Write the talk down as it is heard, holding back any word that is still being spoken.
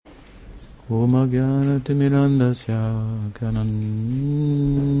Om Ajnana-timirandasya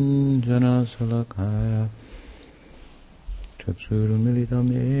Gyananjana-salakaya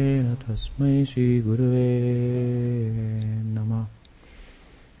Chaksuru-militam yena tasmai Shri-gurave Namah.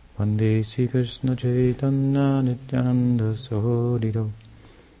 Vande Sri Krishna Chaitanya Nityananda Sahodiro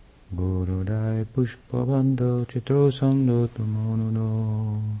Gurudaya Pushpabando Chitrosando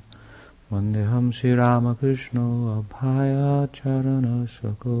Tumonuno Vandeham Sri Ramakrishna Abhaya Charana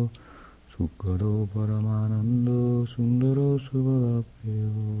Sako Sukaro Paramanando Sundaro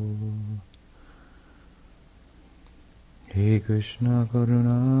Subhapyo. He Krishna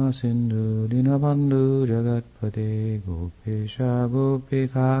Karuna Sindhu Dinabandhu Jagatpate Gopesha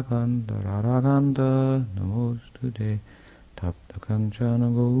Gopika Kanta Radhakanta Namostute Tapta Kanchana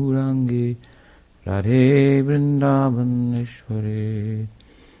Gaurangi Radhe Vrindavaneshwari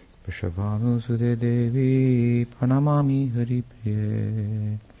Vrishabhanusute Devi Pranamami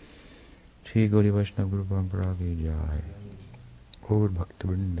Haripriye. Shri Gauri Vaishnava Guru Parampara ki Jai. Gaur Bhakta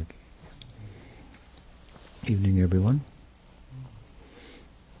Vrinda ki. Evening everyone.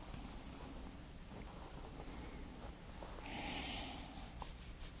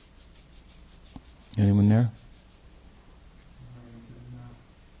 Anyone there?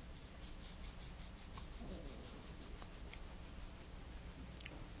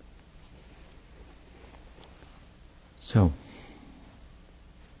 So,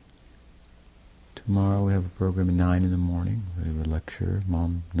 tomorrow we have a program at 9 in the morning. We have a lecture,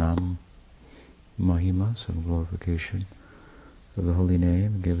 Nam Mahima, some glorification of the holy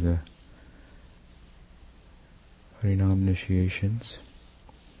name. We give the Harinam initiations.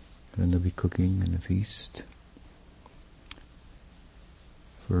 And there'll be cooking and a feast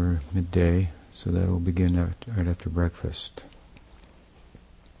for midday, so that will begin right after breakfast.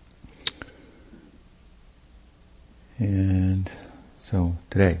 And so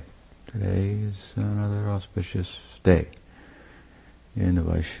today is another auspicious day in the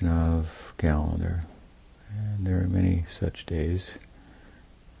Vaishnava calendar, and there are many such days,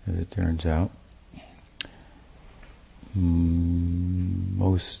 as it turns out.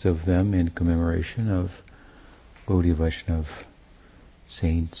 Most of them in commemoration of Gaudiya Vaishnava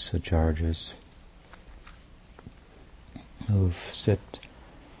saints, acharyas, who have set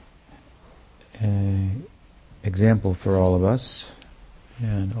an example for all of us,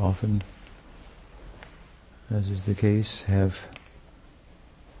 and often, as is the case, have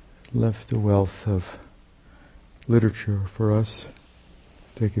left a wealth of literature for us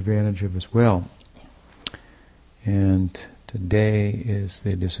to take advantage of as well. And today is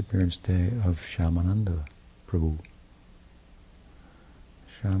the disappearance day of Shaymananda Prabhu.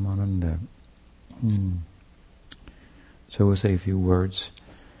 Shaymananda. So we'll say a few words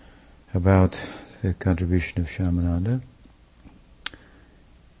about the contribution of Shaymananda.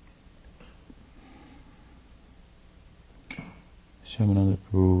 Shaymananda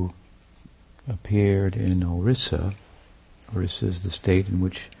Prabhu appeared in Orissa. Orissa is the state in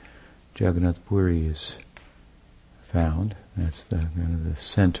which Jagannath Puri is found. That's the kind of the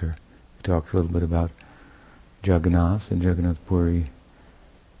center. We talked a little bit about Jagannath and Jagannath Puri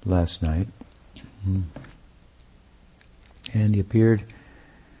last night. And he appeared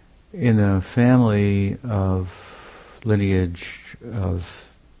in a family of lineage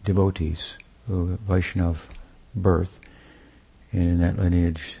of devotees, Vaishnava birth, and in that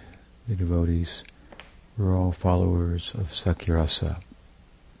lineage the devotees were all followers of Sakyarasa.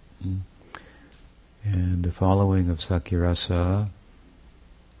 And the following of Sakyarasa,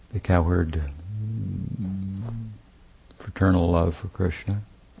 the cowherd fraternal love for Krishna,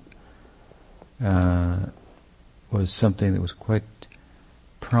 was something that was quite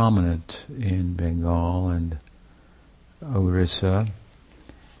prominent in Bengal and Orissa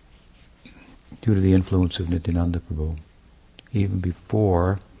due to the influence of Nityananda Prabhu. Even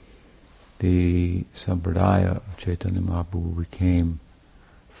before the sampradaya of Chaitanya Mahaprabhu became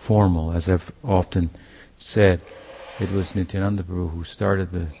formal, as I've often said, it was Nityananda Prabhu who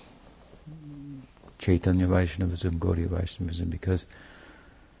started the Chaitanya Vaishnavism, Gaudiya Vaishnavism, because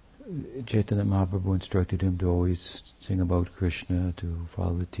Chaitanya Mahaprabhu instructed him to always sing about Krishna, to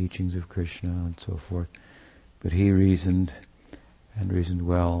follow the teachings of Krishna, and so forth. But he reasoned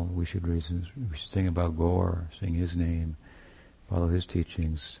well. We should sing about Gaur, sing his name, follow his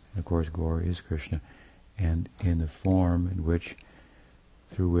teachings. And of course, Gaur is Krishna, and in the form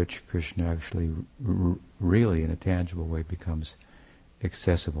through which Krishna actually, really in a tangible way, becomes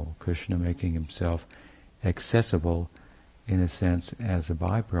accessible. Krishna making himself accessible, in a sense, as a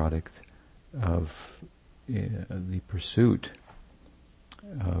byproduct of the pursuit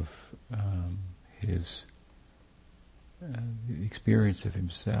of his the experience of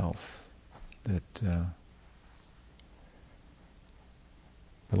himself that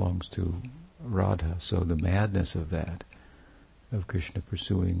belongs to Radha. So the madness of that, of Krishna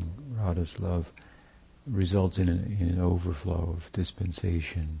pursuing Radha's love, results in an overflow of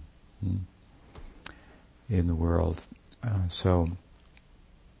dispensation in the world. So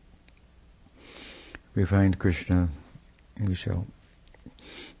we find Krishna, we shall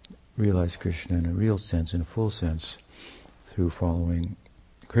realize Krishna in a real sense, in a full sense, through following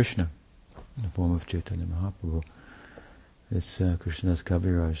Krishna in the form of Chaitanya Mahaprabhu. This Krishnadas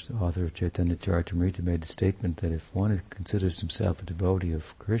Kaviraj, the author of Chaitanya Charitamrita, made the statement that if one considers himself a devotee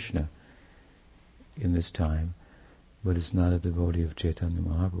of Krishna in this time, but is not a devotee of Chaitanya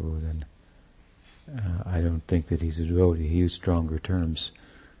Mahaprabhu, then I don't think that he's a devotee. He used stronger terms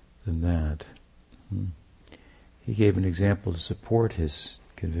than that. He gave an example to support his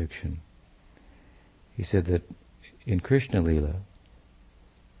conviction. He said that in Krishna Lila,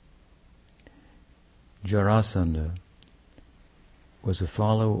 Jarasandha was a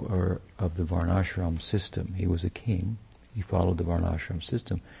follower of the Varnashram system. He was a king. He followed the Varnashram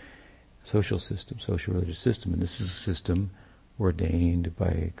system, social religious system. And this is a system ordained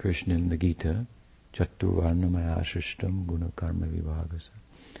by Krishna in the Gita, Chaturvarnamaya Ashishtam Guna Karma Vibhagasa.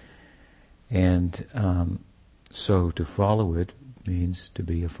 And so to follow it means to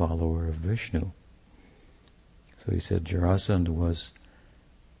be a follower of Vishnu. So he said Jarasandha was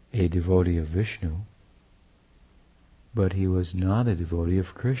a devotee of Vishnu, but he was not a devotee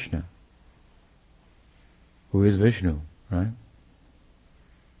of Krishna, who is Vishnu, right?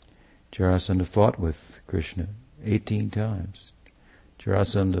 Jarasandha fought with Krishna 18 times.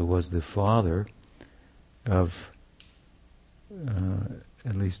 Jarasandha was the father of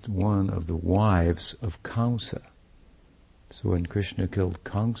at least one of the wives of Kamsa. So when Krishna killed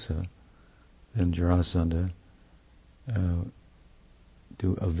Kamsa, then Jarasandha,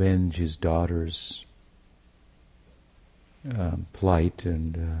 to avenge his daughter's plight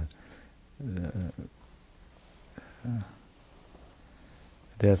and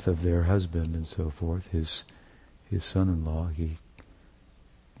death of their husband and so forth, his son-in-law, he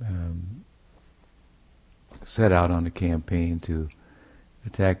set out on a campaign to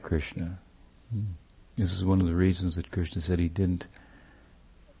attack Krishna. This is one of the reasons that Krishna said he didn't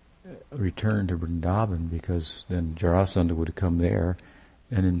return to Vrindavan, because then Jarasandha would have come there,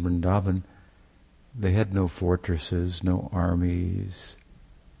 and in Vrindavan they had no fortresses, no armies.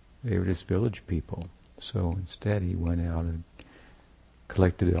 They were just village people. So instead he went out and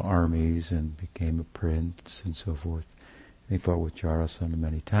collected armies and became a prince and so forth. And he fought with Jarasandha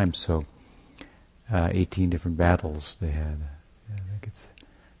many times. So 18 different battles they had. I think it's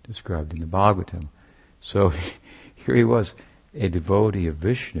described in the Bhagavatam. So here he was, a devotee of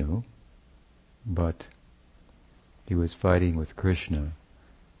Vishnu, but he was fighting with Krishna.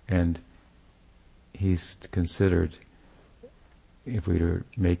 And he's considered, if we were to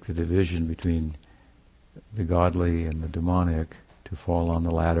make the division between the godly and the demonic, to fall on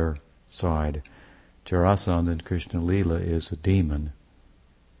the latter side. Jarasandha in Krishna Lila is a demon,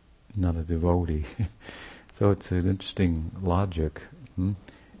 not a devotee. So it's an interesting logic, and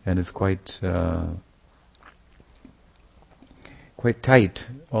it's quite tight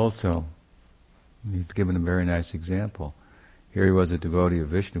also. He's given a very nice example. Here he was a devotee of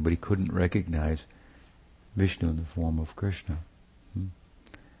Vishnu, but he couldn't recognize Vishnu in the form of Krishna,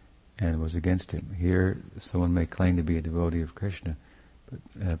 and was against him. Here, someone may claim to be a devotee of Krishna,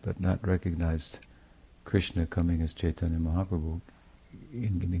 but not recognize Krishna coming as Chaitanya Mahaprabhu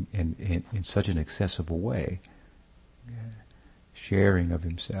in such an accessible way, sharing of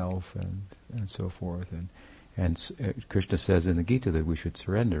himself and so forth. And Krishna says in the Gita that we should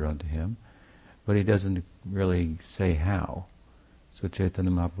surrender unto him, but he doesn't really say how. So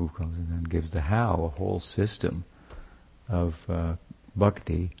Chaitanya Mahaprabhu comes in and gives the how, a whole system of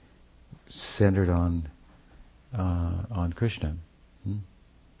bhakti centered on Krishna.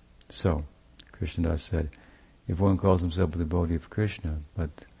 So Krishnadas said, if one calls himself a devotee of Krishna,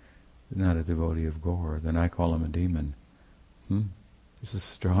 but not a devotee of Gaur, then I call him a demon. This is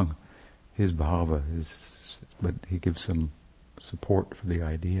strong. His bhava, but he gives some support for the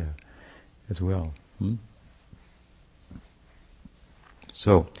idea as well.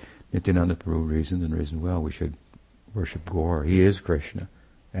 So, Nityananda Prabhu reasoned well, we should worship Gaur. He is Krishna,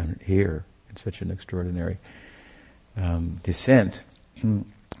 and here, in such an extraordinary descent. And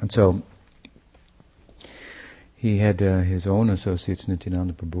so, he had his own associates,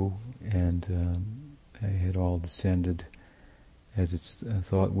 Nityananda Prabhu, and they had all descended, as it's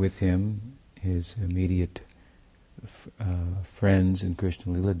thought, with him, his immediate friends in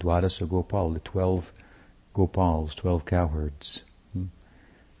Krishna Lila, Dwadasa Gopal, the 12 Gopals, 12 cowherds.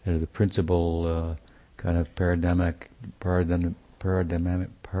 They're the principal kind of paradigmatic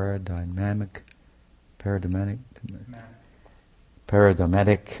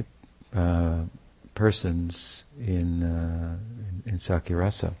persons in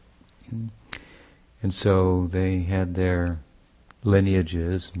Sakya-rasa. And so they had their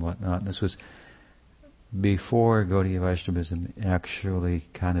lineages and whatnot. And this was before Gaudiya Vaishnavism actually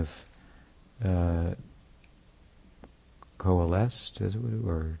kind of coalesced, as it would,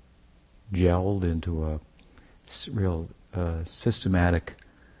 or gelled into a real systematic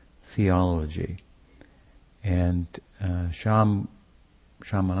theology. And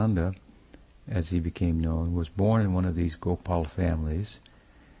Shaymananda, as he became known, was born in one of these Gopal families,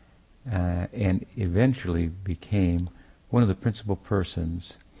 and eventually became one of the principal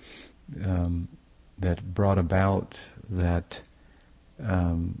persons that brought about that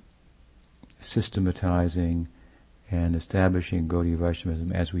systematizing and establishing Gaudiya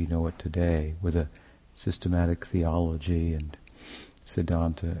Vaishnavism as we know it today, with a systematic theology and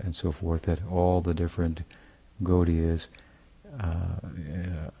Siddhanta and so forth, that all the different Gaudiyas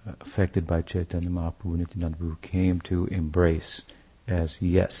affected by Chaitanya Mahaprabhu and Nityananda Prabhu came to embrace as,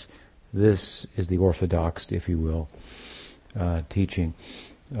 yes, this is the orthodox, if you will, teaching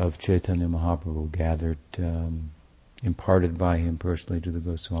of Chaitanya Mahaprabhu, gathered, imparted by him personally to the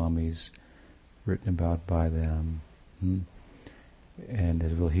Goswamis, written about by them, and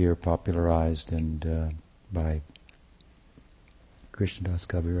as we'll hear, popularized and by Krishnadas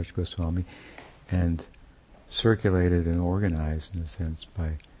Kaviraj Goswami, and circulated and organized, in a sense,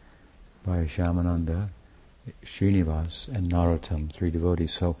 by Shaymananda, Srinivas, and Narottam, three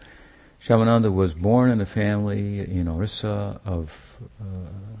devotees. So Shaymananda was born in a family in Orissa of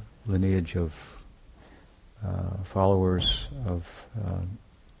lineage of followers of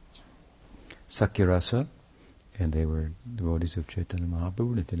Sakya-rasa, and they were devotees of Chaitanya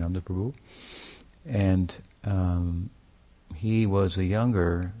Mahaprabhu, Nityananda Prabhu, and he was a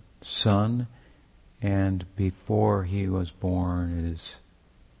younger son, and before he was born, it is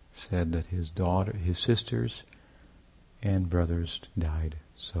said that his sisters and brothers died.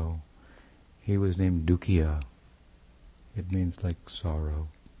 So he was named Dukhiya. It means like sorrow.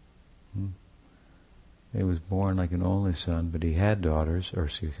 He was born like an only son, but he had daughters, or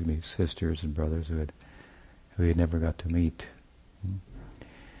sisters and brothers who he had never got to meet.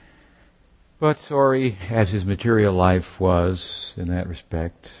 But sorry as his material life was in that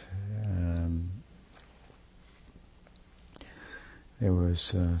respect, there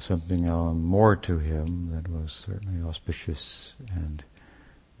was something more to him that was certainly auspicious and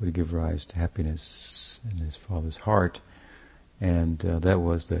would give rise to happiness in his father's heart, and that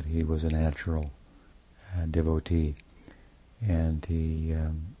was that he was a natural devotee, and he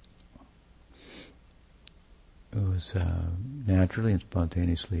was naturally and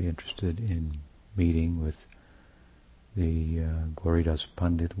spontaneously interested in meeting with the Gauridas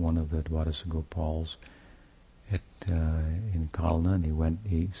Pandit, one of the Dwadasa Gopals, in Kalna, and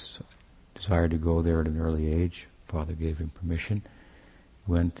he desired to go there at an early age. Father gave him permission.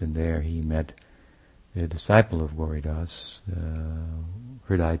 Went, and there he met a disciple of Gauridas,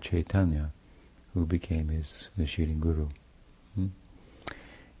 Hridaya Chaitanya, who became his initiating guru.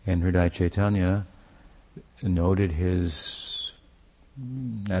 And Hridaya Chaitanya noted his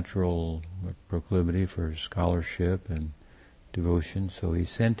natural proclivity for scholarship and devotion, so he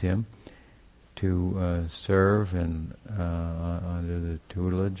sent him to serve and under the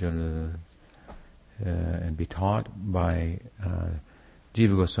tutelage and be taught by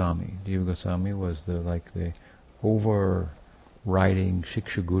Jiva Goswami. Jiva Goswami was the overriding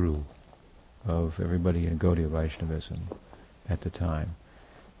Shiksha Guru of everybody in Gaudiya Vaishnavism at the time.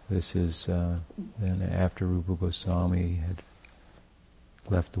 This is then after Rupa Goswami had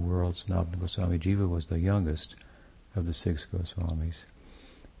left the world, Sanatana Goswami. Jiva was the youngest of the six Goswamis,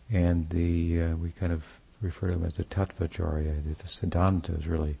 and we kind of refer to him as the Tattvacharya. The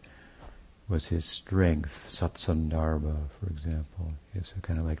Siddhanta was his strength. Satsandarbha, for example, is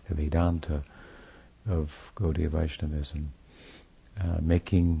kind of like the Vedanta of Gaudiya Vaishnavism,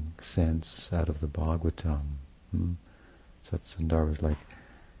 making sense out of the Bhagavatam. Satsandarbha is like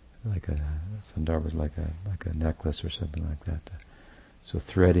a necklace or something like that. So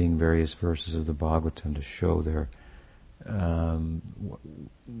threading various verses of the Bhagavatam to show their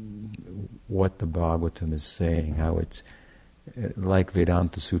what the Bhagavatam is saying, how it's like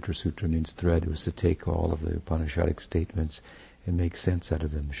Vedanta Sutra. Sutra means thread. It was to take all of the Upanishadic statements and make sense out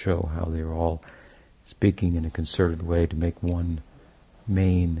of them, show how they're all speaking in a concerted way to make one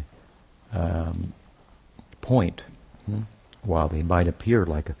main point. While they might appear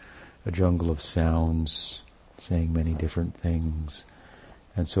like a jungle of sounds, saying many different things,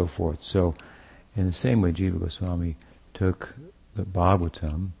 and so forth. So, in the same way, Jiva Goswami took the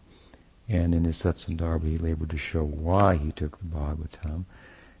Bhagavatam, and in his Satsandarbha he labored to show why he took the Bhagavatam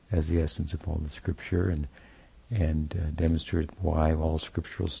as the essence of all the scripture, and demonstrated why all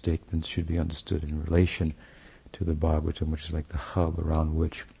scriptural statements should be understood in relation to the Bhagavatam, which is like the hub around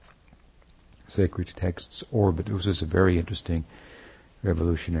which sacred texts orbit. It was just a very interesting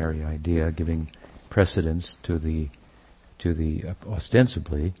revolutionary idea, giving precedence to the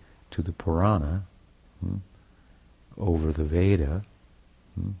ostensibly to the Purana over the Veda.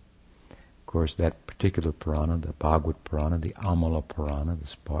 Of course, that particular Purana, the Bhagavad Purana, the Amala Purana, the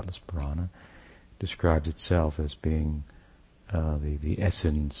spotless Purana, describes itself as being the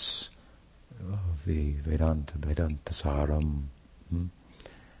essence of the Vedanta Saram,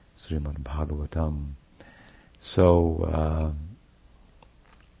 Srimad Bhagavatam. So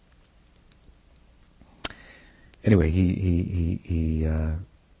anyway, he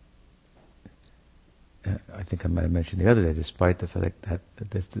I think I might have mentioned the other day, despite the fact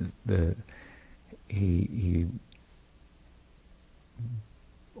that he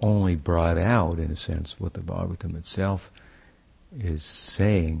only brought out, in a sense, what the Bhagavatam itself is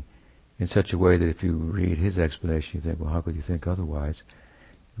saying, in such a way that if you read his explanation, you think, well, how could you think otherwise?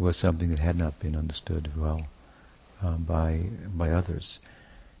 It was something that had not been understood well by others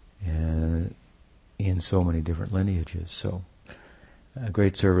in so many different lineages. So, a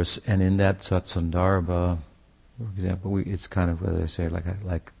great service. And in that Satsandarbha, for example, it's kind of, as I say, like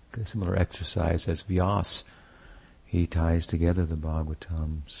a similar exercise as Vyas. He ties together the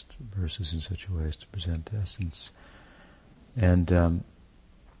Bhagavatam's verses in such a way as to present essence. And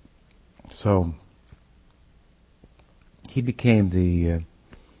so he became the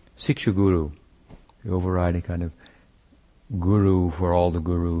Siksha Guru, the overriding kind of guru for all the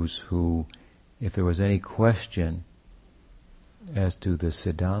gurus who, if there was any question as to the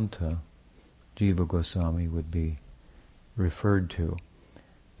Siddhanta, Jiva Goswami would be referred to.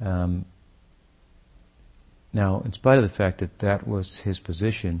 Now, in spite of the fact that that was his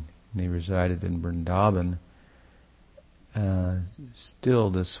position, and he resided in Vrindavan, still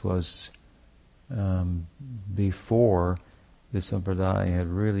this was before the Sampradaya had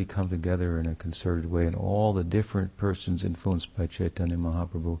really come together in a concerted way, and all the different persons influenced by Chaitanya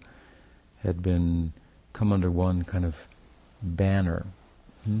Mahaprabhu had come under one kind of banner.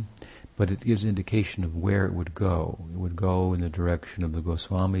 But it gives indication of where it would go. It would go in the direction of the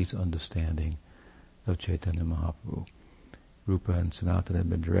Goswami's understanding of Chaitanya Mahaprabhu. Rupa and Sanatana had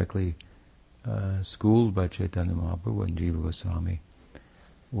been directly schooled by Chaitanya Mahaprabhu, and Jiva Goswami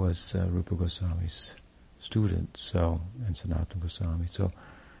was Rupa Goswami's student, and Sanatana Goswami. So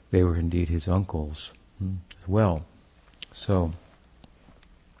they were indeed his uncles as well. So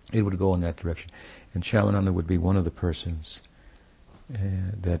it would go in that direction. And Shaymananda would be one of the persons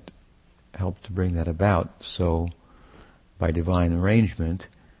that helped to bring that about. So by divine arrangement,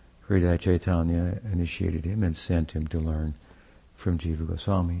 Hridaya Chaitanya initiated him and sent him to learn from Jiva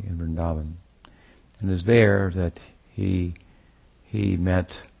Goswami in Vrindavan. And it was there that he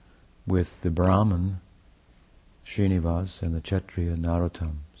met with the Brahman, Srinivas, and the Kshatriya,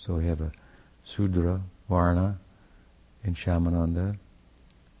 Narottam. So we have a Sudra, Varna, in Shaymananda,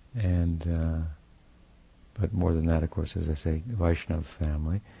 and but more than that, of course, as I say, Vaishnava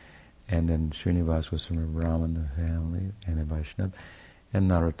family. And then Srinivas was from a Brahmana family and a Vaishnava,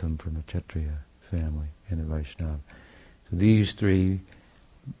 and Narottam from a Kshatriya family and a Vaishnava. So these three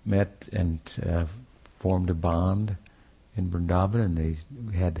met and formed a bond in Vrindavan, and they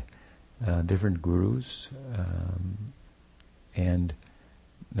had different gurus, and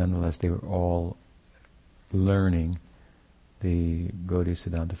nonetheless they were all learning the Gaudiya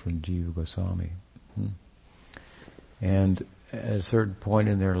Siddhanta from Jiva Goswami. And at a certain point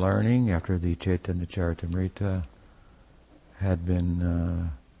in their learning, after the Chaitanya Charitamrita had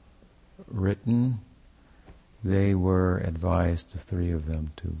been written, they were advised, the three of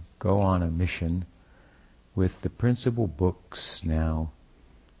them, to go on a mission with the principal books now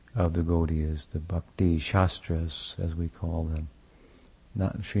of the Gaudiyas, the Bhakti Shastras, as we call them.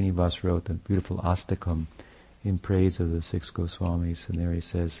 Srinivas wrote a beautiful Astakam in praise of the six Goswamis, and there he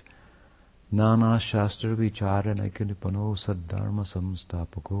says, Nana Shastra Vicharana Ikanipano Saddharma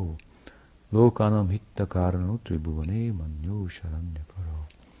Samstapako Lokanam Hitta Karano Tribhuvane Manyo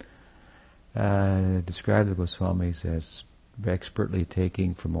Sharanyakaro. Describe the Goswamis as expertly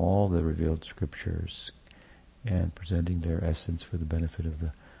taking from all the revealed scriptures and presenting their essence for the benefit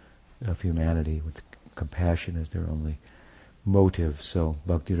of humanity, with compassion as their only motive. So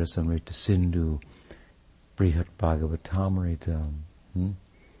Bhakti Rasamrita Sindhu, Brihat Bhagavatamrita,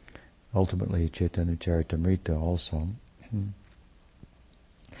 ultimately Chaitanya Charitamrita also.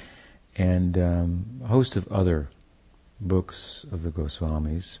 and a host of other books of the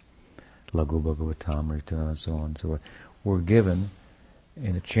Goswamis, Laghu Bhagavatamrita, and so on and so forth, were given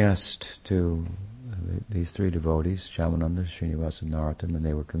in a chest to these three devotees, Shaymananda, Srinivasa, and Narottam, and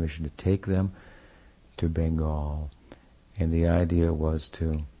they were commissioned to take them to Bengal. And the idea was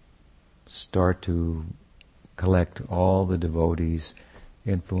to start to collect all the devotees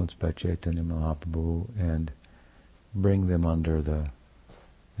influenced by Chaitanya Mahaprabhu and bring them under the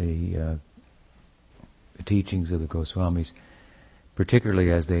teachings of the Goswamis,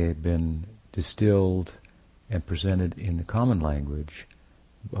 particularly as they had been distilled and presented in the common language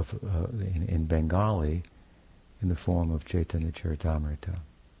of in Bengali in the form of Chaitanya Charitamrita.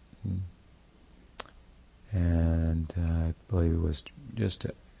 And I believe it was just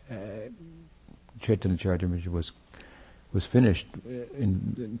Chaitanya Charitamrita was finished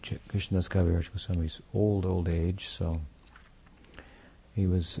in Krishnadas Kaviraj Goswami's old age, so it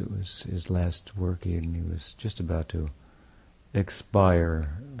was his last work, and he was just about to expire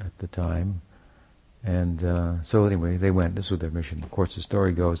at the time. And so anyway, they went. This was their mission. Of course, the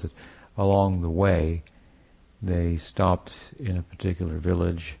story goes that along the way, they stopped in a particular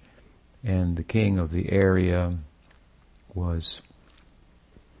village, and the king of the area was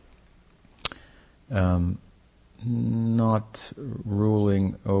not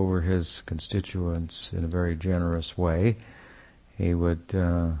ruling over his constituents in a very generous way. He would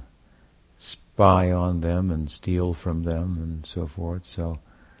spy on them and steal from them and so forth. So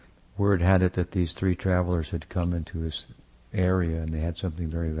word had it that these three travelers had come into his area and they had something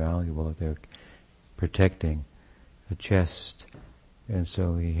very valuable that they were protecting, a chest. And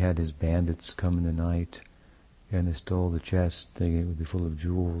so he had his bandits come in the night and they stole the chest, thinking it would be full of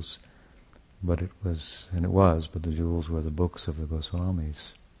jewels. But the jewels were the books of the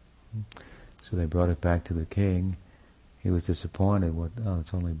Goswamis. So they brought it back to the king. He was disappointed.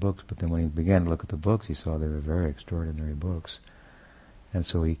 It's only books. But then when he began to look at the books, he saw they were very extraordinary books. And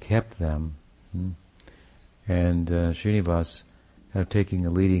so he kept them. And Srinivas, taking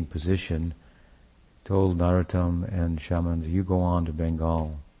a leading position, told Narottam and Shaymananda, you go on to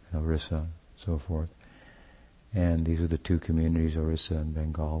Bengal, Orissa, so forth. And these were the two communities, Orissa and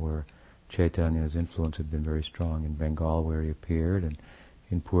Bengal, where Chaitanya's influence had been very strong. In Bengal, where he appeared, and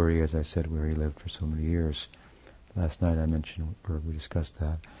in Puri, as I said, where he lived for so many years. Last night I mentioned, or we discussed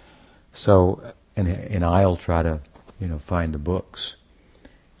that. So, and I'll try to, find the books.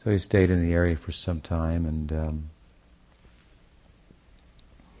 So he stayed in the area for some time, and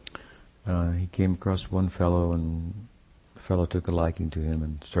he came across one fellow, and the fellow took a liking to him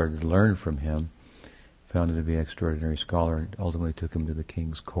and started to learn from him. Found him to be an extraordinary scholar, and ultimately took him to the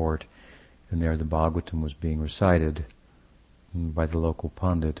king's court. And there the Bhagavatam was being recited by the local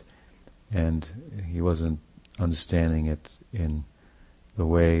pundit, and he wasn't understanding it in the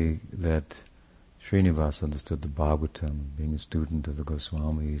way that Srinivas understood the Bhagavatam, being a student of the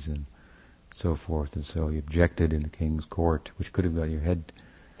Goswamis and so forth. And so he objected in the king's court, which could have got your head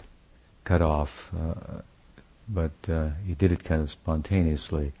cut off, but he did it kind of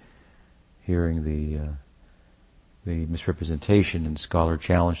spontaneously, hearing the misrepresentation, and the scholar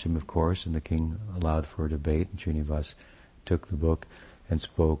challenged him, of course, and the king allowed for a debate, and Srinivas took the book and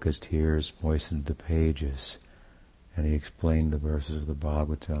spoke as tears moistened the pages, and he explained the verses of the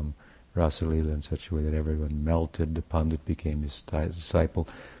Bhagavatam, Rasalila, in such a way that everyone melted. The Pandit became his disciple,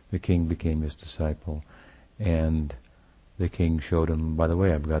 the king became his disciple, and the king showed him, by the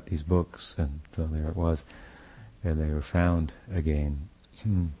way, I've got these books, and so there it was, and they were found again.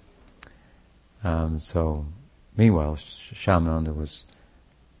 So, meanwhile, Shaymananda was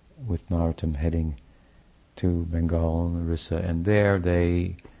with Narottam heading to Bengal and Orissa, and there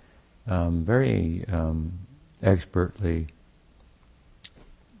they very expertly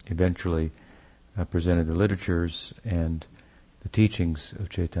eventually presented the literatures and the teachings of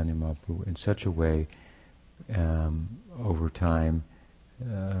Chaitanya Mahaprabhu in such a way over time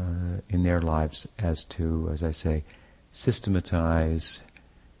in their lives as to, as I say, systematize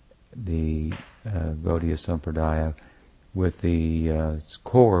the Gaudiya Sampradaya, with the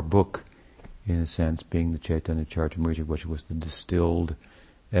core book, in a sense, being the Chaitanya Charitamrita, which was the distilled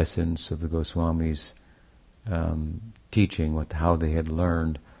essence of the Goswamis' teaching, how they had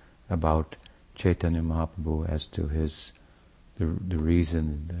learned about Chaitanya Mahaprabhu as to the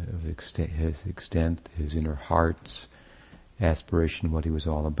reason of his extent, his inner heart's aspiration, what he was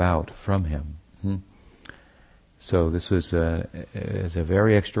all about from him. So this was a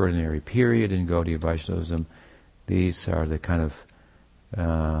very extraordinary period in Gaudiya Vaishnavism. These are the kind of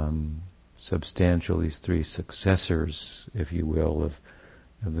substantial, these three successors, if you will, of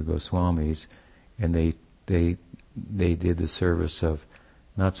the Goswamis, and they did the service of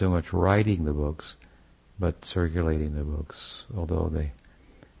not so much writing the books, but circulating the books. Although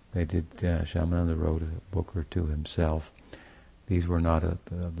they did, Shaymananda wrote a book or two himself. These were not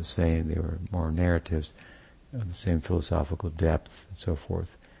the same. They were more narratives of the same philosophical depth and so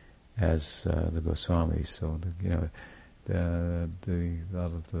forth as the Goswamis. So a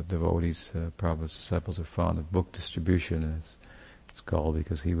lot of the devotees, Prabhupada's disciples, are fond of book distribution, as it's called,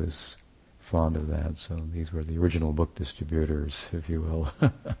 because he was fond of that. So these were the original book distributors, if you will.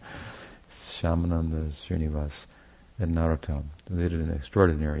 Shaymananda, Srinivas, and Narottam. They did an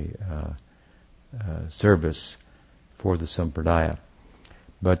extraordinary service for the Sampradaya.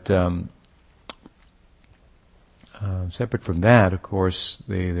 But separate from that, of course,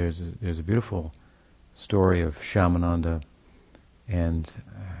 there's a beautiful story of Shaymananda and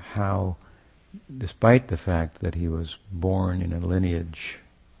how, despite the fact that he was born in a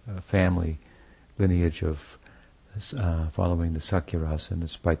family lineage of following the Sakyarasa, and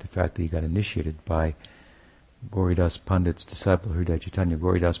despite the fact that he got initiated by Gauridas Pandit's disciple Hridaya Chaitanya.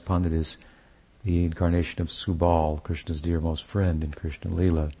 Gauridas Pandit is the incarnation of Subal, Krishna's dearmost friend in Krishna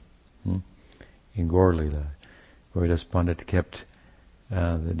Lila, in Gaur Lila. Gauridas Pandit kept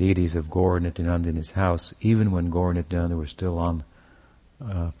the deities of Gaur and Nityananda in his house, even when Gaur and Nityananda were still on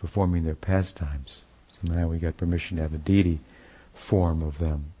performing their pastimes. So now we got permission to have a deity form of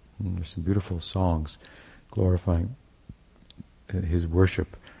them. And there's some beautiful songs glorifying his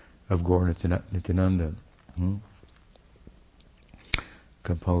worship of Gaur and Nityananda,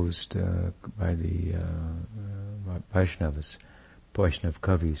 composed by the Vaishnavas, Vaishnav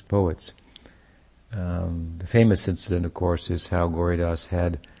Kavis, poets. The famous incident, of course, is how Gauridas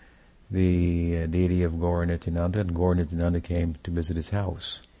had the deity of Gaur and Nityananda, and Gaur and Nityananda came to visit his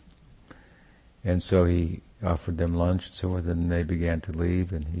house. And so he offered them lunch and so forth, and they began to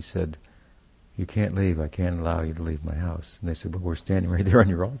leave, and he said, "You can't leave, I can't allow you to leave my house." And they said, "But we're standing right there on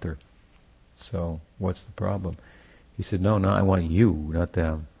your altar. So what's the problem?" He said, No, I want you, not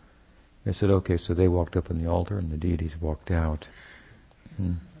them. They said, "Okay." So they walked up on the altar, and the deities walked out.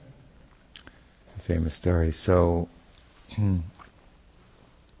 It's a famous story. So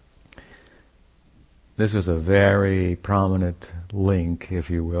this was a very prominent link, if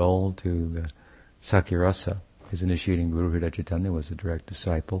you will, to the Sakyarasa. His initiating Guru Hridaya Chaitanya was a direct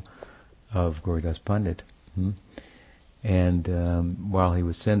disciple of Gauridas Pandit. And while he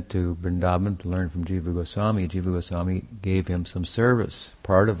was sent to Vrindavan to learn from Jiva Goswami gave him some service.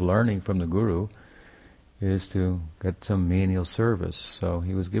 Part of learning from the Guru is to get some menial service. So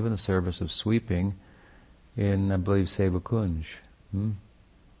he was given a service of sweeping in, I believe, Sevakunj.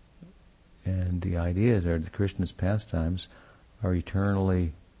 And the idea is that Krishna's pastimes are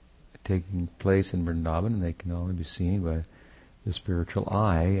eternally taking place in Vrindavan, and they can only be seen by the spiritual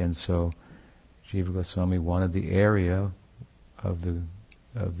eye. And so Jiva Goswami wanted the area of the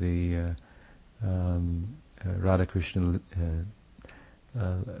Radha Krishna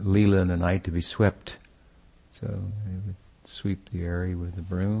Leela in the night to be swept. So he would sweep the area with a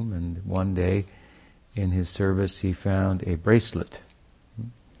broom, and one day in his service he found a bracelet.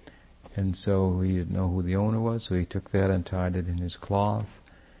 And so he didn't know who the owner was, so he took that and tied it in his cloth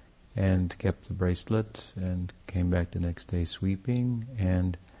and kept the bracelet and came back the next day sweeping.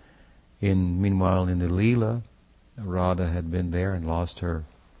 And meanwhile in the Leela, Radha had been there and lost her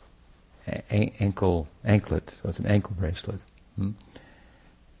anklet, so it's an ankle bracelet.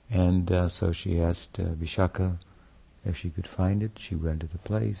 And so she asked Vishaka if she could find it. She went to the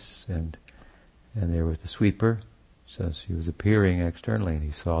place, and there was the sweeper. So she was appearing externally, and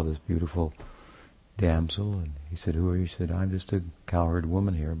he saw this beautiful damsel, and he said, "Who are you?" She said, "I'm just a cowherd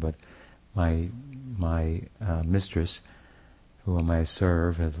woman here, but my mistress, whom I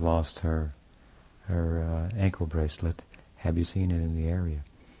serve, has lost her ankle bracelet. Have you seen it in the area?"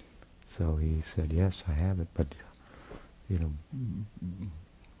 So he said, "Yes, I have it, but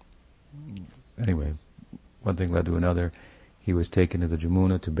anyway, one thing led to another. He was taken to the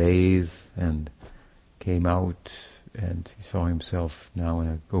Jamuna to bathe and came out, and he saw himself now in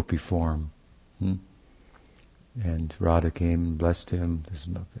a gopi form. And Radha came and blessed him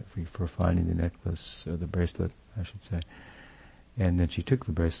for finding the necklace, or the bracelet, I should say. And then she took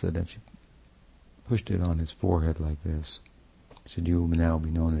the bracelet and she pushed it on his forehead like this. She said, "You will now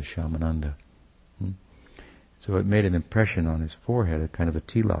be known as Shaymananda." So it made an impression on his forehead, a kind of a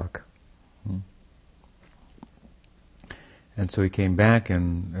tilak. And so he came back,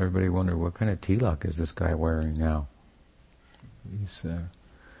 and everybody wondered, what kind of tilak is this guy wearing now? He's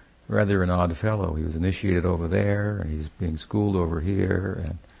rather an odd fellow. He was initiated over there, and he's being schooled over here,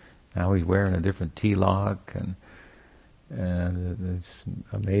 and now he's wearing a different tilak, and it's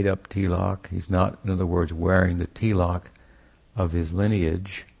a made-up tilak. He's not, in other words, wearing the tilak of his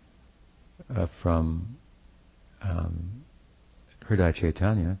lineage from Hridaya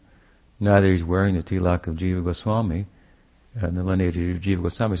Chaitanya. Neither he's wearing the tilak of Jiva Goswami and the lineage of Jiva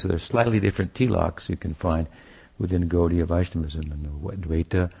Goswami. So there's slightly different tilaks you can find within Gaudiya Vaishnavism, in the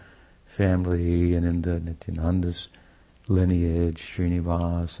Dvaita family, and in the Nityananda's lineage,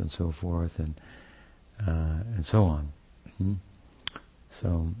 Srinivas, and so forth, and so on.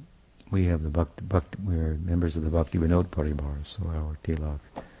 So we have the Bhakti, we're members of the Bhakti Vinod Paribar, so our tilak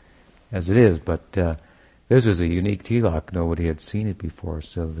as it is, but this was a unique tilak. Nobody had seen it before,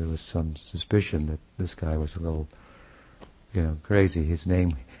 so there was some suspicion that this guy was a little, crazy. His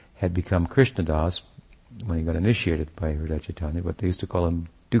name had become Krishnadas when he got initiated by Hridaya Chaitanya, but they used to call him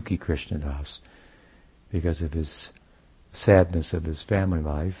Dukhi Krishnadas because of his sadness of his family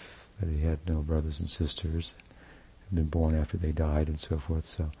life, that he had no brothers and sisters, had been born after they died and so forth.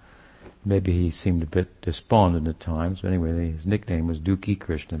 So maybe he seemed a bit despondent at times. But anyway, his nickname was Dukhi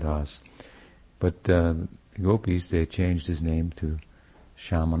Krishnadas. But the gopis, they changed his name to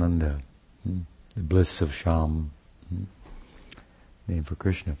Shaymananda, the bliss of Sham, name for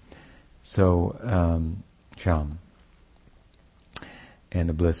Krishna. So, Sham. And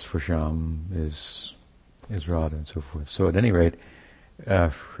the bliss for Sham is Radha and so forth. So at any rate,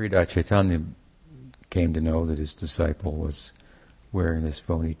 Hridaya Chaitanya came to know that his disciple was wearing this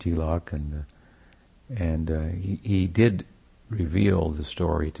phony tilak, and he did reveal the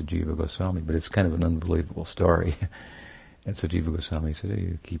story to Jiva Goswami, but it's kind of an unbelievable story. And so Jiva Goswami said,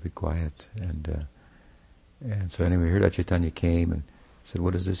 "Hey, keep it quiet." And so anyway, Hridaya Chaitanya came and said,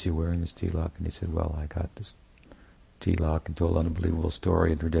 "What is this you're wearing, this tilak?" And he said, "Well, I got this tilak," and told an unbelievable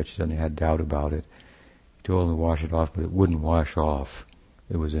story, and Hridaya Chaitanya had doubt about it. He told him to wash it off, but it wouldn't wash off.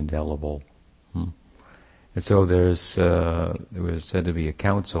 It was indelible. And so there was said to be a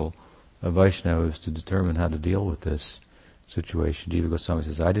council of Vaishnavas to determine how to deal with this situation. Jiva Goswami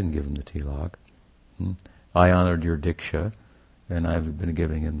says, "I didn't give him the tilak. I honored your diksha, and I've been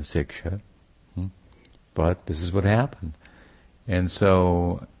giving him the siksha. But this is what happened." And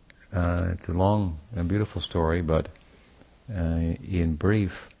so it's a long and beautiful story, but in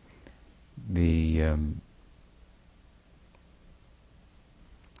brief, the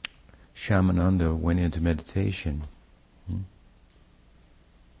Shaymananda went into meditation,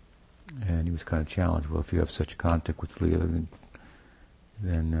 and he was kind of challenged. Well, if you have such contact with Leela,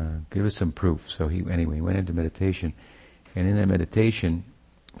 then give us some proof. So he went into meditation, and in that meditation,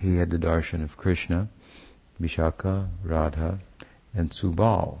 he had the darshan of Krishna, Vishaka, Radha, and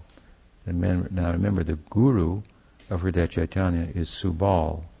Subal. Now remember, the guru of Hridaya Chaitanya is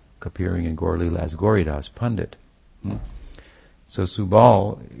Subal, appearing in Gaur Leela as Gauridas Pandit. So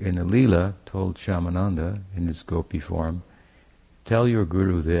Subal, in the Leela, told Shaymananda, in his gopi form, "Tell your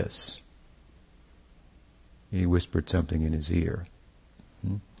guru this." He whispered something in his ear.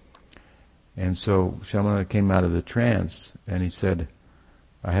 And so Shaymananda came out of the trance, and he said,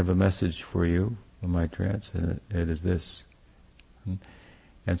 "I have a message for you from my trance, and it is this."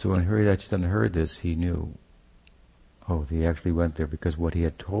 And so when Hridaya Chaitanya heard this, he knew, he actually went there, because what he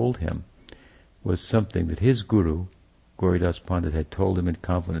had told him was something that his guru, Gauridas Pandit, had told him in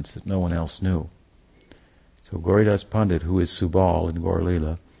confidence that no one else knew. So Gauridas Pandit, who is Subal in Gaur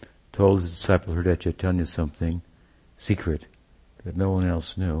Leela, told his disciple Hridaya Chaitanya something secret that no one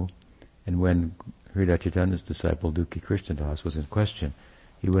else knew. And when Hridaya Chaitanya's disciple Dukhi Krishnadas was in question,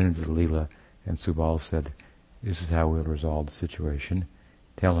 he went into the Leela, and Subal said, "This is how we'll resolve the situation.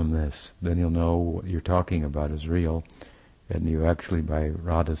 Tell him this. Then he'll know what you're talking about is real, and you actually, by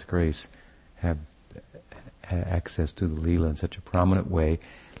Radha's grace, have access to the Leela in such a prominent way,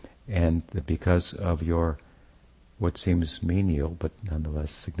 and that because of your, what seems menial, but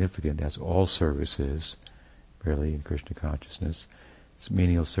nonetheless significant, as all service is, really, in Krishna consciousness, it's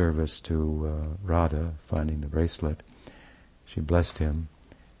menial service to Radha, finding the bracelet. She blessed him,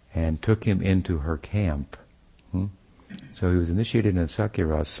 and took him into her camp. So he was initiated in a Sakya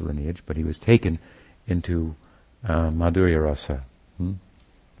Rasa lineage, but he was taken into Madhurya Rasa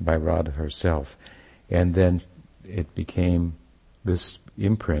by Radha herself. And then it became this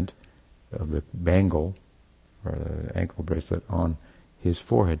imprint of the bangle, or the ankle bracelet on his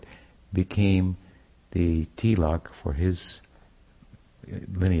forehead, became the tilak for his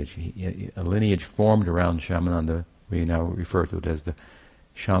lineage. A lineage formed around Shaymananda. We now refer to it as the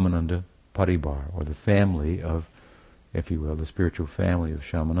Shaymananda Paribar, or the family of, if you will, the spiritual family of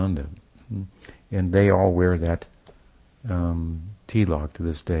Shaymananda. And they all wear that tilak to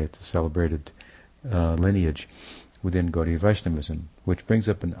this day. It's a celebrated lineage within Gaudiya Vaishnavism, which brings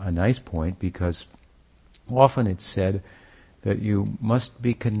up a nice point, because often it's said that you must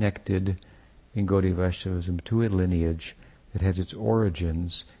be connected in Gaudiya Vaishnavism to a lineage that has its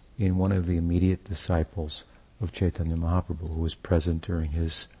origins in one of the immediate disciples of Chaitanya Mahaprabhu, who was present during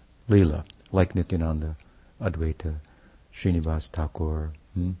his Leela, like Nityananda, Advaita, Srinivas Thakur,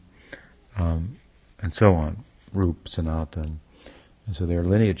 and so on, Rup, Sanatan. And so their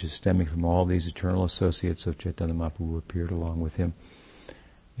lineage is stemming from all these eternal associates of Chaitanya Mahaprabhu who appeared along with him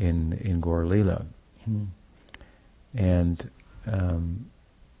in Gaur Leela. And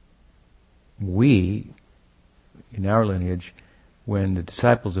we, in our lineage, when the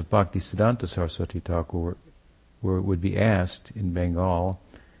disciples of Bhaktisiddhanta Saraswati Thakur would be asked in Bengal,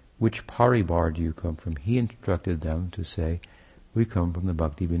 which paribar do you come from? He instructed them to say, we come from the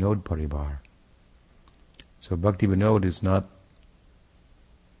Bhakti Vinod paribar. So Bhakti Vinod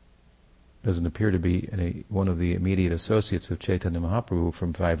doesn't appear to be one of the immediate associates of Chaitanya Mahaprabhu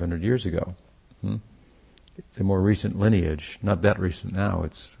from 500 years ago. It's a more recent lineage, not that recent now,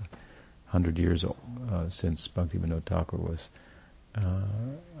 it's 100 years old, since Bhakti Vinod Thakur was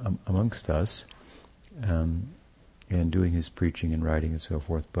amongst us, and doing his preaching and writing and so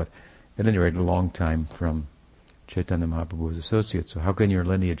forth. But at any rate, a long time from Chaitanya Mahaprabhu's associates. So how can your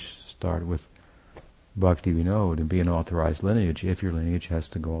lineage start with Bhakti Vinod and be an authorized lineage if your lineage has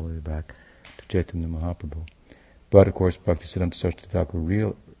to go all the way back to Chaitanya Mahaprabhu? But of course, Bhaktisiddhanta Saraswati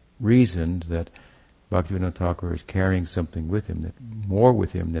Thakur reasoned that Bhaktivinoda Thakur is carrying something with him, more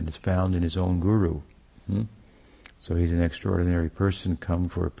with him than is found in his own guru. So he's an extraordinary person come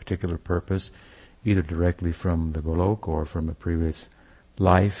for a particular purpose, either directly from the Golok or from a previous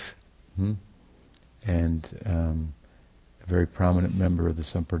life, and a very prominent member of the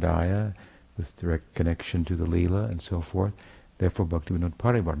Sampradaya with direct connection to the Leela and so forth. Therefore, Bhaktivinoda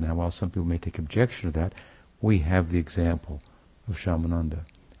Paribar. Now, while some people may take objection to that, we have the example of Shaymananda.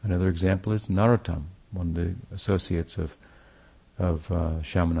 Another example is Narottam, one of the associates of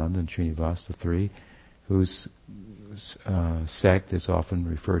Shaymananda and Srinivas, the three, whose sect is often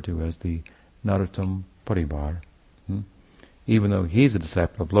referred to as the Narottam Paribar. Even though he's a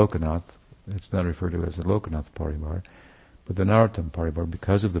disciple of Lokanath, it's not referred to as the Lokanath Paribar, but the Narottam Paribar,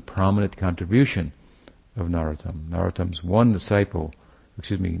 because of the prominent contribution of Narottam. Narottam's one disciple,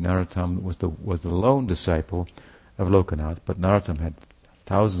 Narottam was the lone disciple of Lokanath, but Narottam had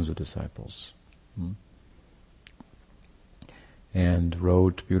thousands of disciples. And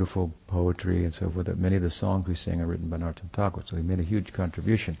wrote beautiful poetry and so forth. Many of the songs we sing are written by Narottam Thakur, so he made a huge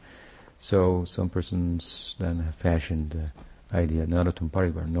contribution. So some persons then have fashioned the idea, Narottam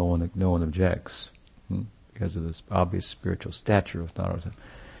Paribar, no one objects, because of this obvious spiritual stature of Narottam.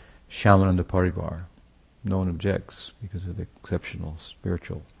 Shaymananda Paribar, no one objects because of the exceptional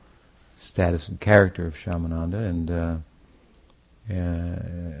spiritual status and character of Shaymananda,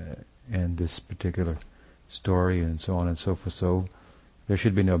 and this particular story and so on and so forth. So there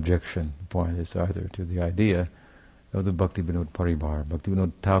should be no objection, the point is, either to the idea of the Bhakti Vinod Paribar. Bhakti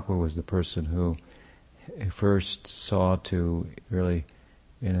Vinod Thakur was the person who first saw to really,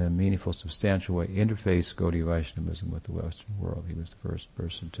 in a meaningful, substantial way, interface Gaudiya Vaishnavism with the Western world. He was the first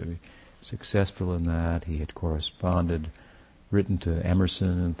person to be successful in that. He had corresponded, written to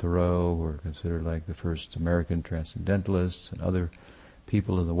Emerson and Thoreau, who were considered like the first American transcendentalists, and other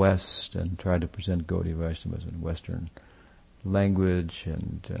people of the West, and tried to present Gaudiya Vaishnavism in Western language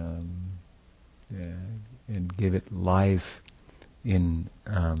and give it life in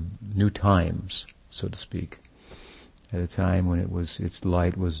new times, so to speak, at a time when its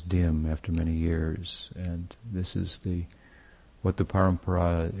light was dim after many years. And this is what the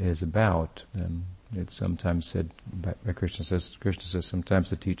parampara is about. And it's sometimes said by Krishna says sometimes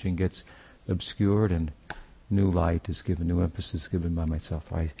the teaching gets obscured and new light is given, new emphasis is given by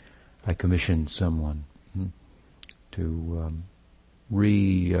myself. I commissioned someone to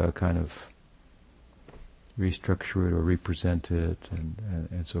kind of restructure it or represent it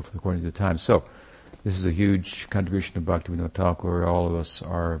and so forth according to the time. So this is a huge contribution of Bhaktivinoda Thakur. All of us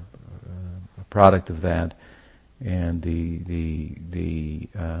are a product of that, and the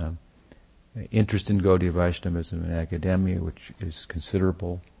interest in Gaudiya Vaishnavism and academia, which is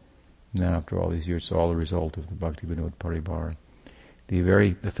considerable now after all these years, all a result of the Bhakti Vinod Paribar.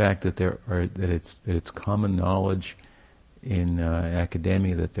 The fact that it's common knowledge in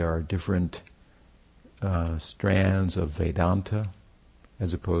academia that there are different strands of Vedanta,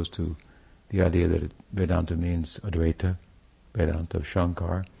 as opposed to the idea that Vedanta means Advaita, Vedanta of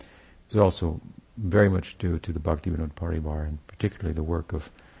Shankar, is also very much due to the Bhakti Vinod Paribar, and particularly the work of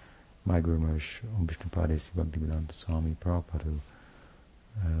my Guru Maharaj, Om Vishnupadesi Bhaktivedanta Swami Prabhupada, who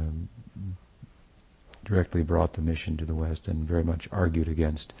directly brought the mission to the West and very much argued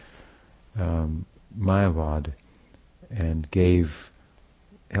against Mayavad, and gave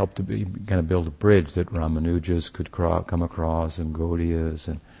helped to kind of build a bridge that Ramanujas could come across, and Gaudiyas,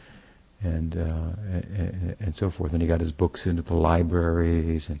 and so forth. And he got his books into the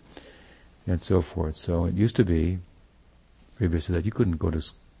libraries and so forth. So it used to be, previous to that, you couldn't go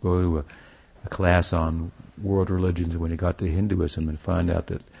to a class on world religions when you got to Hinduism and find out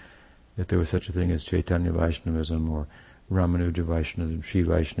that there was such a thing as Chaitanya Vaishnavism or Ramanuja Vaishnavism, Shri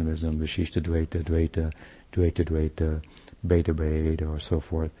Vaishnavism, Vishishta Dvaita, Dvaita, Dvaita Dvaita, Beta Beta, or so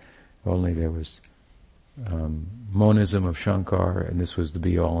forth. Only there was monism of Shankar, and this was the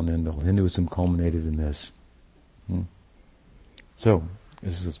be-all and end-all. Hinduism culminated in this. So,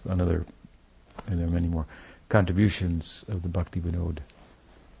 this is another, and there are many more contributions of the Bhakti Vinod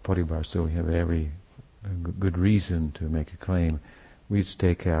Paribar, so we have every good reason to make a claim. We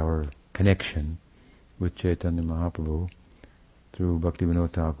stake our connection with Chaitanya Mahaprabhu through Bhakti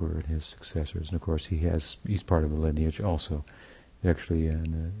Vinod Thakur and his successors, and of course he's part of the lineage also, actually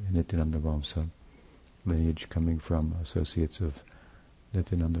in Nityananda Vamsa lineage, coming from associates of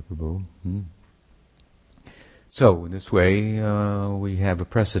Nityananda Prabhu. So in this way we have a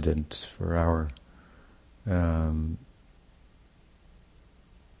precedent for our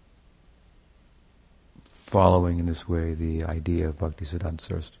following in this way the idea of Bhakti Siddhanta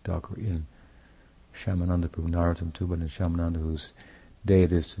Saraswati Thakur in Shaymananda Prabhu, Narottam Tuban and Shyamananda, whose day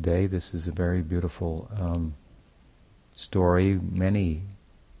it is today. This is a very beautiful story, many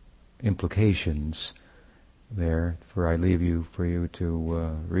implications there, for I leave you for you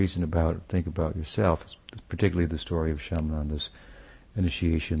to reason about, think about yourself, particularly the story of Shyamananda's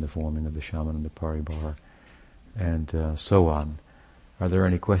initiation, the forming of the Shyamananda Paribar, and so on. Are there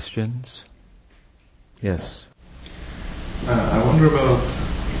any questions? Yes. I wonder about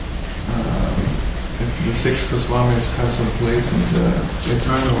if the six Goswamis have some place in the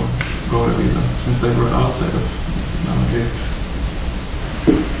eternal Gaura Lila, since they were outside of Navadvip.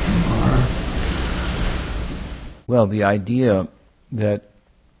 Well, the idea that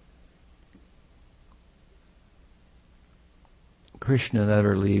Krishna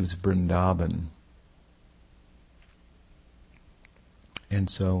never leaves Vrindavan, and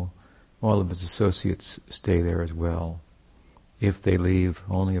so all of his associates stay there as well. If they leave,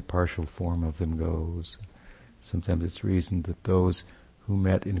 only a partial form of them goes. Sometimes it's reasoned that those who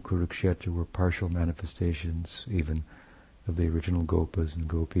met in Kurukshetra were partial manifestations even of the original Gopas and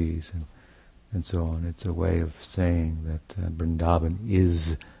Gopis and so on. It's a way of saying that Vrindavan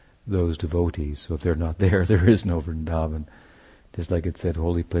is those devotees. So if they're not there, there is no Vrindavan. Just like it said,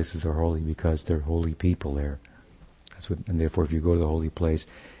 holy places are holy because they're holy people there. And therefore if you go to the holy place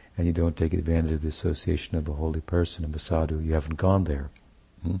and you don't take advantage of the association of a holy person, of a sadhu, you haven't gone there.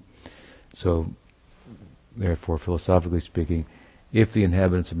 So, therefore, philosophically speaking, if the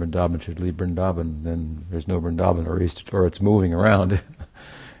inhabitants of Vrindavan should leave Vrindavan, then there's no Vrindavan, or it's moving around.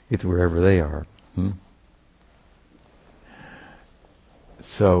 It's wherever they are.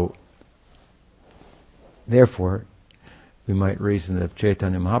 So, therefore, we might reason that if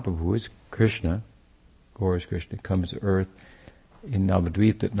Chaitanya Mahaprabhu, who is Krishna, Gaura is Krishna, comes to earth in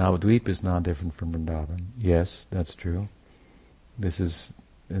Navadvip, that Navadvip is not different from Vrindavan. Yes, that's true. This is,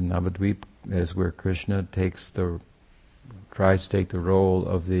 in Navadvip, that is where Krishna tries to take the role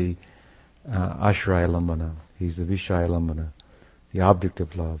of the Ashraya Lambana. He's the Vishaya Lambana, the object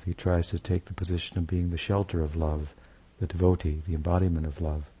of love. He tries to take the position of being the shelter of love, the devotee, the embodiment of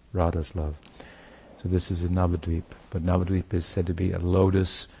love, Radha's love. So this is in Navadvip. But Navadvip is said to be a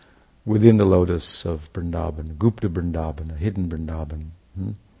lotus within the lotus of Vrindavan, Gupta Vrindavan, a hidden Vrindavan.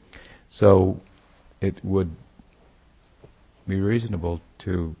 So it would be reasonable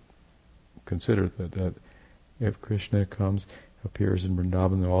to consider that if Krishna appears in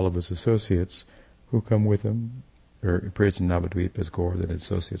Vrindavan, all of his associates who come with him, or appears in Navadvip as Gaura, that his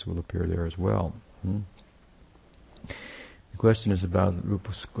associates will appear there as well. The question is about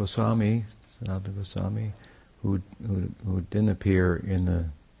Rupa Goswami, Sanatana Goswami, who didn't appear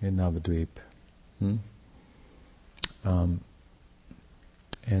in Navadvip.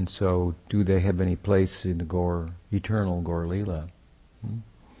 And so, do they have any place in the eternal Gaura Lila?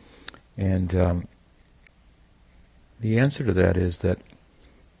 And the answer to that is that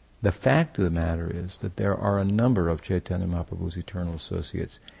the fact of the matter is that there are a number of Chaitanya Mahaprabhu's eternal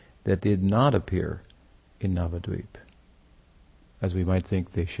associates that did not appear in Navadvip, as we might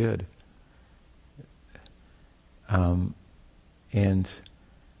think they should. And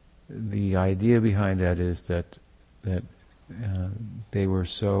the idea behind that is that they were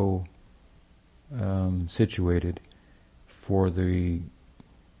so situated for the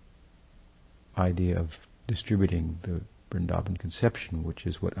idea of distributing the Vrindavan conception, which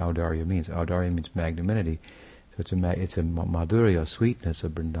is what Audarya means. Audarya means magnanimity, So it's a madhurya, sweetness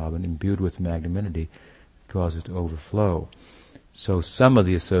of Vrindavan imbued with magnanimity, causes it to overflow. So some of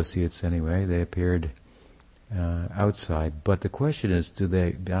the associates, anyway, they appeared outside. But the question is, do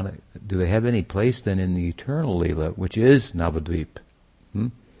they have any place then in the eternal Leela, which is Navadvip?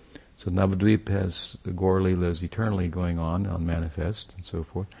 So Navadvip has the Gaur Leela is eternally going on manifest and so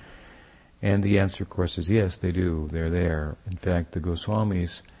forth. And the answer, of course, is yes, they do. They're there. In fact, the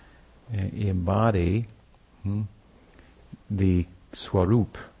Goswamis embody the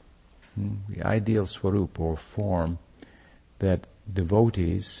swarup, the ideal swarup or form that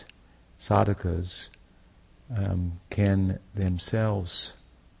devotees, sadhakas, can themselves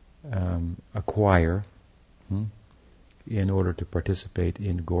acquire in order to participate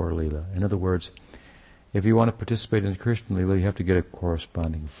in Gaur Leela. In other words, if you want to participate in the Krishna Leela, you have to get a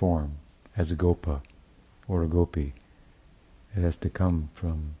corresponding form as a gopa or a gopi. It has to come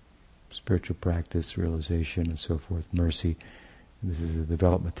from spiritual practice, realization, and so forth, mercy. This is a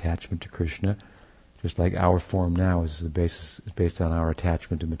development attachment to Krishna, just like our form now is based on our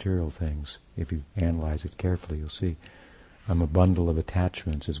attachment to material things. If you analyze it carefully, you'll see. I'm a bundle of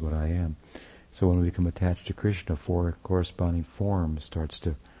attachments is what I am. So when we become attached to Krishna, a corresponding form starts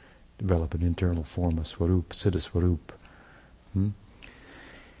to develop an internal form, a swarup, siddha swarup.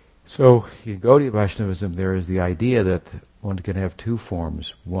 So in Gaudiya Vaishnavism there is the idea that one can have two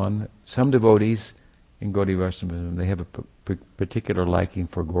forms. One, some devotees in Gaudiya Vaishnavism, they have a particular liking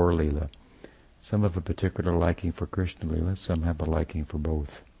for Gaur Leela. Some have a particular liking for Krishna Leela, some have a liking for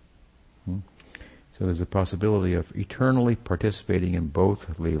both. So there's a possibility of eternally participating in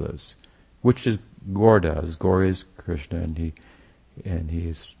both Leelas, which is Gaur does. Gaur is Krishna, and he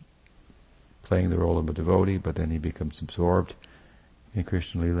is playing the role of a devotee, but then he becomes absorbed in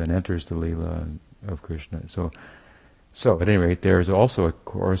Krishna Leela and enters the Leela of Krishna. So at any rate, there is also a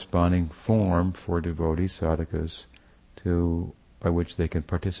corresponding form for devotees, sadhakas, by which they can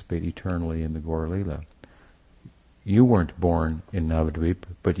participate eternally in the Gaur Leela. You weren't born in Navadvip,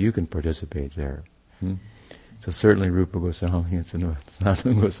 but you can participate there. So certainly Rupa Goswami and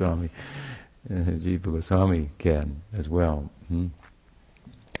Sanatana Goswami, Jiva Goswami can as well. And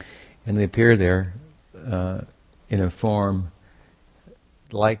they appear there in a form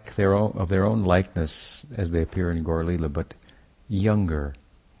like of their own likeness as they appear in Gaur Leela, but younger,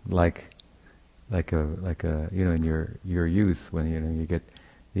 like in your youth when you get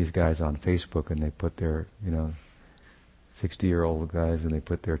these guys on Facebook and they put their 60-year-old guys and they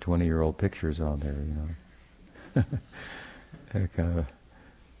put their 20-year-old pictures on there, that kind of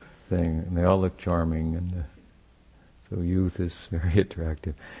thing, and they all look charming, and so youth is very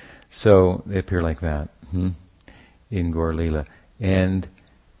attractive. So they appear like that in Gaur Leela, and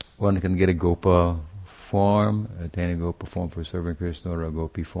one can get a gopa form, attain a gopa form for serving Krishna, or a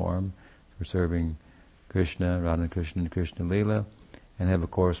gopi form for serving Krishna, Radha and Krishna Leela, and have a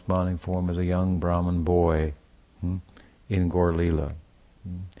corresponding form as a young Brahmin boy in Gaur Leela.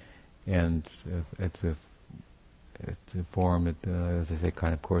 And it's a form that, as I say,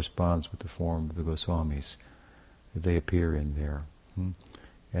 kind of corresponds with the form of the Goswamis that they appear in there.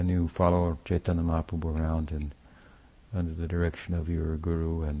 And you follow Chaitanya Mahaprabhu around and under the direction of your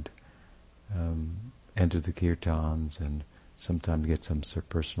guru and enter the kirtans and sometimes get some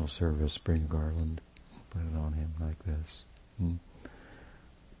personal service, bring a garland, put it on him like this,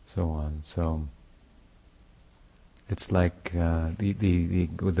 so on. So it's like the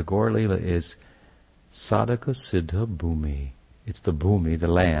Gaur Leela is Sadhaka Siddha Bhumi. It's the Bhumi,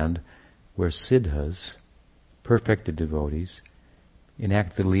 the land, where Siddhas, perfected devotees,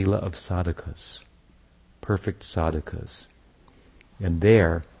 enact the Leela of sadhakas, perfect sadhakas. And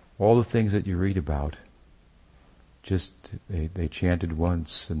there, all the things that you read about, just they chanted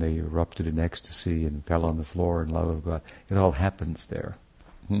once and they erupted in ecstasy and fell on the floor in love of God. It all happens there.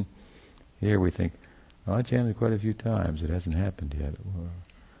 Here we think, I chanted quite a few times, it hasn't happened yet.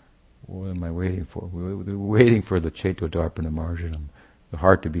 What am I waiting for? We're waiting for the Chaitodarpana Marjanam, the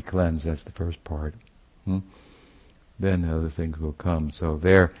heart to be cleansed. That's the first part. Then the other things will come. So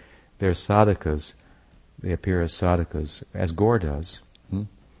they're sadhakas. They appear as sadhakas, as Gaur does. They're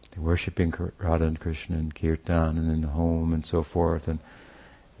worshipping Radha and Krishna in kirtan and in the home and so forth, and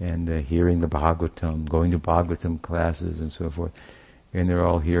hearing the Bhagavatam, going to Bhagavatam classes and so forth, and they're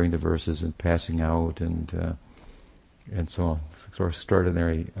all hearing the verses and passing out and so on. Sort of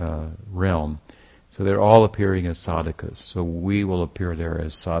extraordinary realm. So they're all appearing as sadhakas. So we will appear there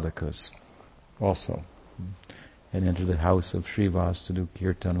as sadhakas also, and enter the house of Srivas to do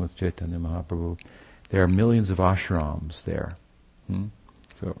kirtan with Chaitanya Mahaprabhu. There are millions of ashrams there.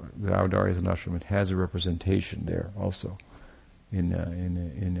 So the Avadar is an ashram. It has a representation there also in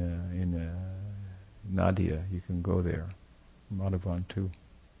Nadia, you can go there. Madhavan too.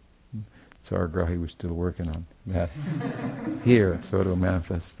 Saragrahi was still working on that. Here, so it'll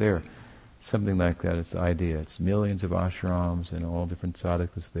manifest there. Something like that is the idea. It's millions of ashrams and all different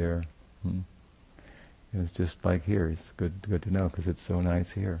sadhakas there. It's just like here. It's good to know because it's so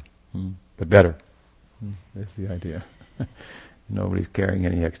nice here. But better. That's the idea. Nobody's carrying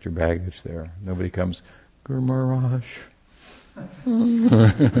any extra baggage there. Nobody comes, Guru Maharaj.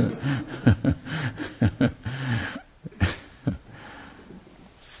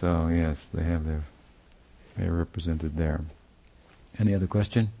 So yes, they're represented there. Any other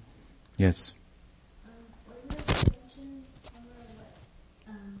question? Yes.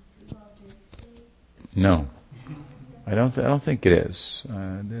 No, I don't think it is.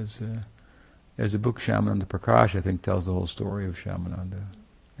 There's a book, Shaymananda Prakash, I think, tells the whole story of Shaymananda.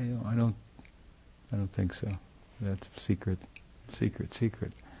 I don't think so. That's secret.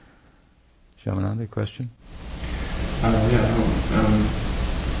 Shaymananda, question? In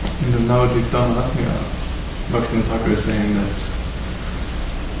the Navadvitam Atmiya, Bhaktivinoda Thakur is saying that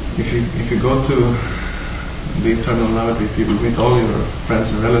if you go to the eternal Navadvip, you will meet all your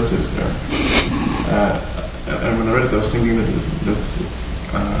friends and relatives there. And when I read it, I was thinking that that's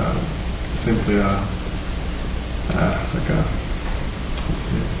simply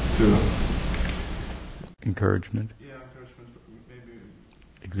encouragement. Yeah, encouragement, maybe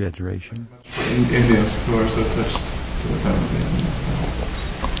exaggeration. Indians who are so touched to the family.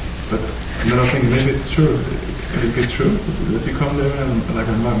 But then I think maybe it's true. Could it be true that you come there and like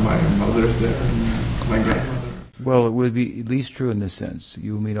my mother's there and my grandmother? Well, it would be at least true in this sense.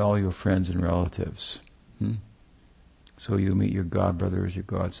 You meet all your friends and relatives. So you meet your godbrothers, your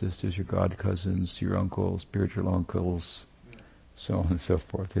godsisters, your godcousins, your uncles, spiritual uncles, so on and so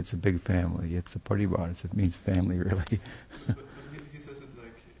forth. It's a big family. It's a parivar. It means family, really. but he says it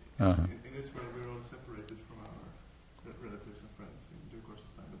like in this world we're all separated from our relatives and friends in due course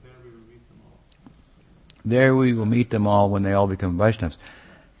of time. But there we will meet them all. There we will meet them all when they all become Vaishnavas.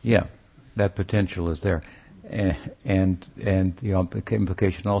 Yeah, that potential is there. And the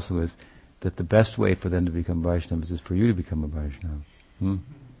implication also is that the best way for them to become Vaishnavas is for you to become a Vaishnava.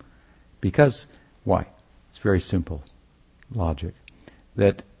 Because, why? It's very simple logic.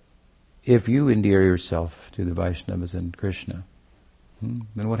 That if you endear yourself to the Vaishnavas and Krishna,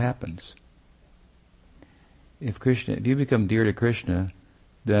 then what happens? If you become dear to Krishna,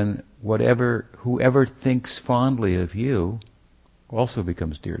 then whoever thinks fondly of you also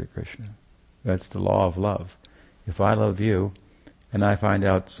becomes dear to Krishna. That's the law of love. If I love you, and I find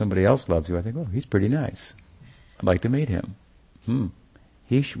out somebody else loves you, I think, oh, he's pretty nice. I'd like to meet him.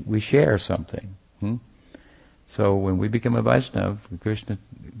 We share something. So when we become a Vaishnava, Krishna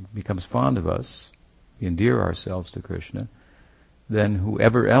becomes fond of us, we endear ourselves to Krishna, then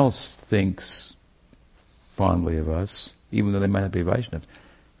whoever else thinks fondly of us, even though they might not be Vaishnavas,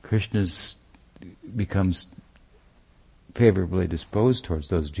 Krishna becomes favorably disposed towards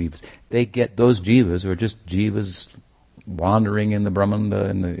those jivas. They get those jivas, or just jivas wandering in the Brahmanda,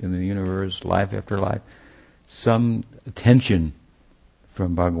 in the universe, life after life. Some attention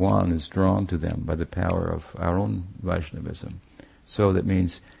from Bhagwan is drawn to them by the power of our own Vaishnavism. So that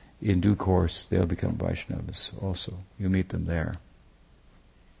means in due course they'll become Vaishnavas also. You meet them there.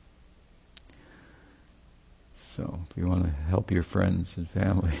 So if you want to help your friends and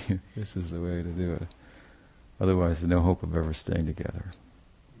family, this is the way to do it. Otherwise, there's no hope of ever staying together.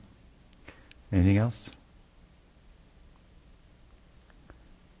 Anything else?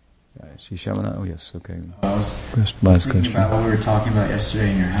 Shaymananda, oh yes, okay. I was thinking about what we were talking about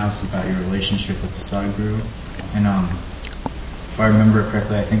yesterday in your house about your relationship with the Sadguru. And if I remember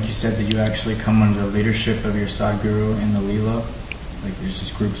correctly, I think you said that you actually come under the leadership of your Sadguru in the Leela. Like there's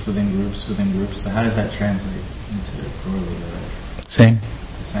just groups within groups within groups. So how does that translate into Gaur Leela? Same.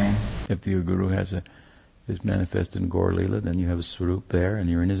 The same? If the Guru is manifested in Gaur Leela, then you have a Swarup there and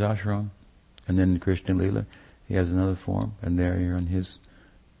you're in his ashram. And then in Krishna Leela, he has another form, and there you're in his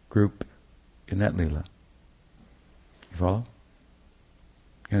group in that Leela. You follow?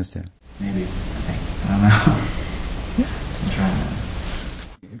 You understand? Maybe. I think. I don't know. I'm trying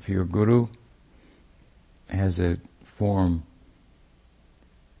to. If your Guru has a form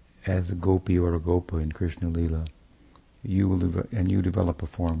as a gopi or a gopa in Krishna Leela, you develop a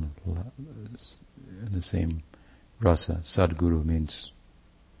form in the same rasa. Sadguru means,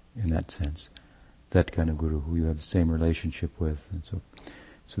 in that sense, that kind of Guru who you have the same relationship with, and so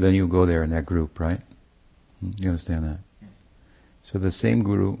then you go there in that group, right? You understand that? So the same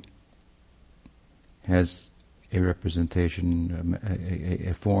Guru has a representation,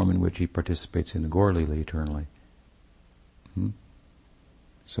 a form in which he participates in the Gaur Leela eternally.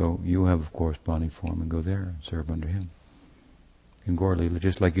 So you have a corresponding form and go there and serve under him. In Gaur Lila,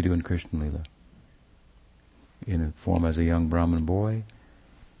 just like you do in Krishna Lila. In a form as a young Brahmin boy,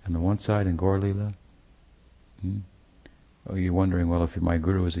 on the one side in Gaur Lila. Oh, you're wondering, well, if my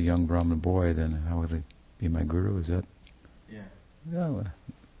guru is a young Brahmin boy, then how will he be my guru? Is that? Yeah. No,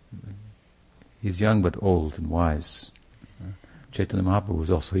 he's young but old and wise. Chaitanya Mahaprabhu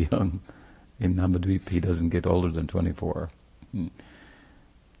was also young. In Navadvip, he doesn't get older than 24.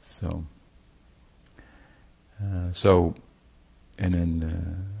 So, and then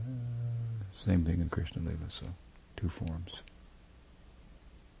same thing in Krishna Lila. So, two forms.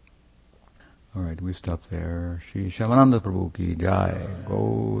 All right, we stop there. Shri Shaymananda Prabhu ki jai.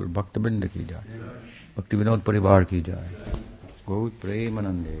 Gaur Bhakta Vrinda ki jai. Bhakti Vinod Parivar ki jai. Gaur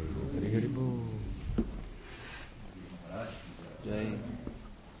Premanande. Hari Hari Bol. Jai.